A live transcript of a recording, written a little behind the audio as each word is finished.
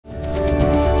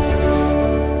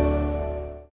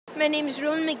My name is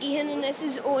Rowan McGeehan and this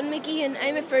is Owen McGeehan.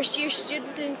 I'm a first year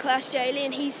student in Class Giley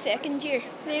and he's second year.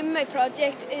 The name of my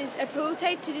project is a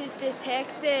prototype to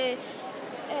detect the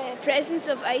presence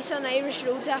of ice on Irish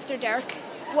roads after dark.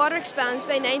 Water expands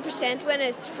by 9% when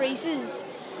it freezes,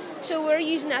 so we're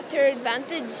using that to our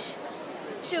advantage.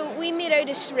 So we made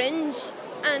out a syringe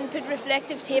and put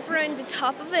reflective tape around the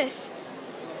top of it.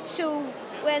 So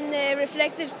when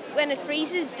it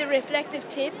freezes, the reflective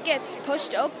tape gets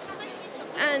pushed up,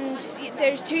 and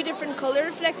there's two different colour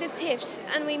reflective tapes,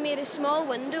 and we made a small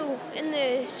window in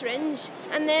the syringe,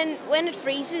 and then when it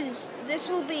freezes this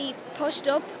will be pushed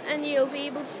up and you'll be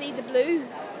able to see the blue.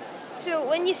 So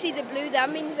when you see the blue, that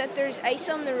means that there's ice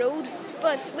on the road.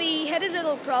 But we had a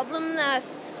little problem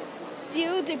that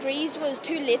 0 degrees was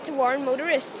too late to warn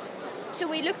motorists. So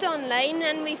we looked online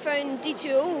and we found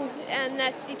D2O, and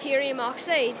that's deuterium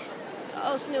oxide,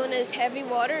 also known as heavy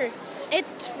water. It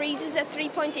freezes at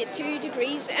 3.82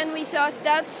 degrees, and we thought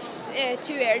that's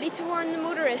too early to warn the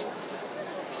motorists.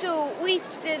 So we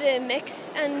did a mix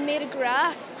and made a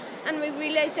graph, and we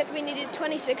realised that we needed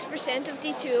 26% of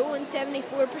D2O and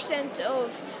 74%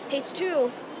 of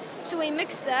H2O. So we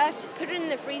mixed that, put it in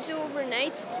the freezer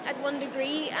overnight at 1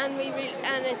 degree, and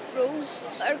it froze.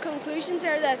 Our conclusions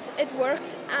are that it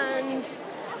worked, and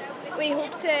we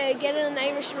hope to get it on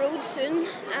Irish roads soon,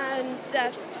 and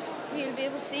that we'll be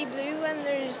able to see blue when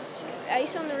there's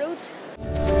ice on the roads.